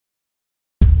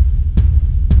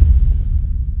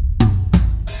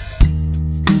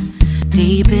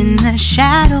Deep in the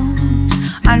shadows,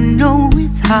 I know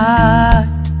it's hard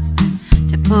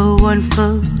to put one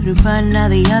foot in front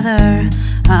of the other.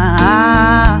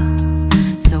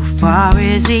 So far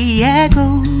as the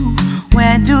echo,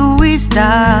 where do we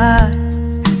start?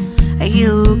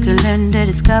 You can learn to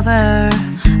discover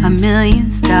a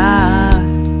million stars.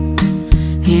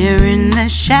 Here in the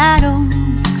shadows,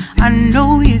 I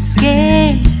know you're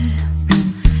scared.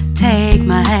 Take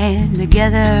my hand,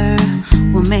 together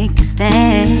we'll make a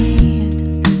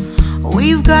stand.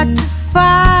 We've got to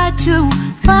fight to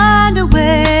find a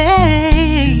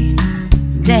way.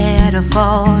 Dare to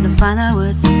fall to find out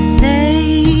what to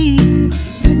say.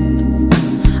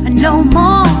 No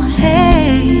more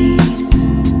hate.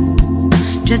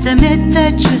 Just admit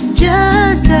that you're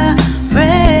just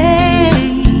afraid.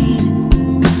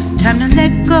 Time to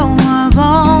let go of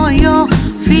all your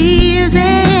fears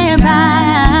and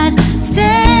pride.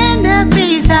 Stand up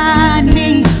beside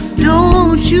me,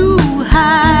 don't you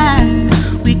hide.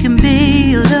 We can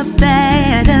build a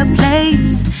better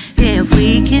place. If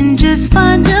we can just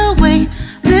find a way,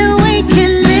 then we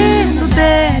can live a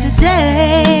better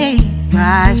day.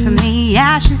 Rise from the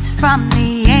ashes, from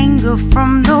the anger,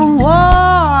 from the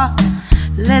war.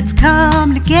 Let's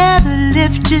come together,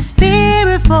 lift your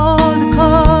spirit for the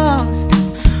cause.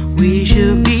 We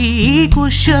should be equal,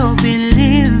 should be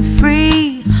living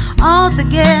free. All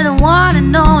together, one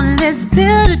and all, let's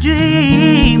build a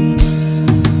dream.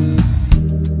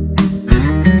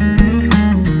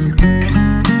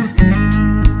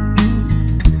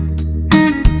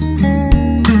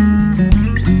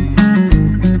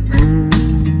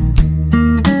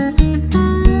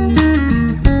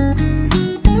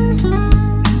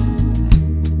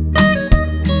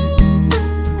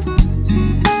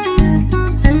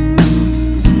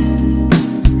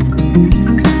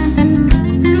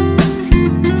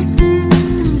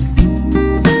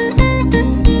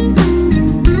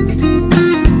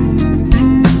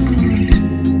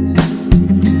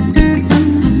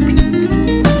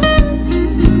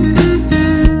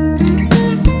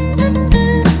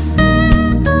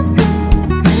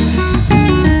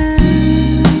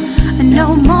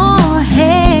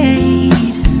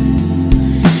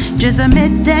 Just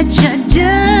admit that you're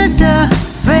just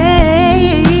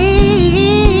afraid.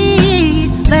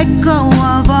 Let go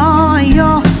of all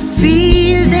your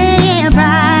fears and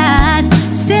pride.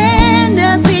 Stand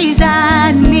up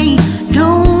beside me,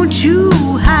 don't you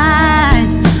hide.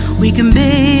 We can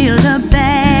build a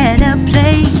better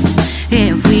place.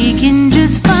 If we can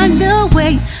just find a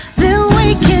way, then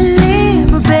we can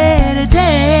live a better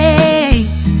day.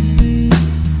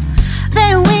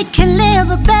 Then we can live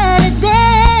a better day.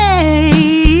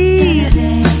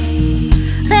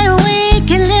 Then we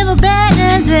can live a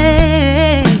better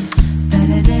day.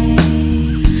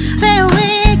 Then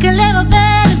we can live a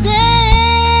better day.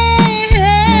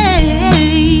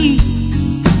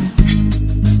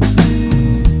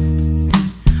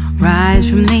 Rise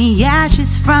from the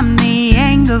ashes, from the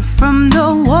anger, from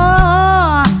the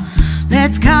war.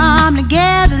 Let's come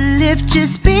together, lift your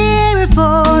spirit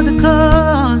for the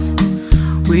cause.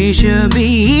 We should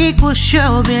be equal,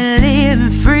 should be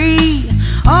living free.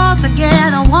 All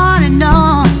together, one and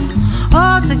all.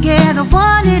 All together,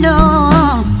 one and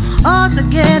all. All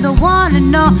together, one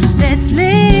and all. Let's live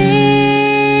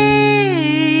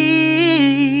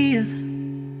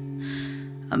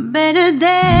a better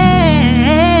day.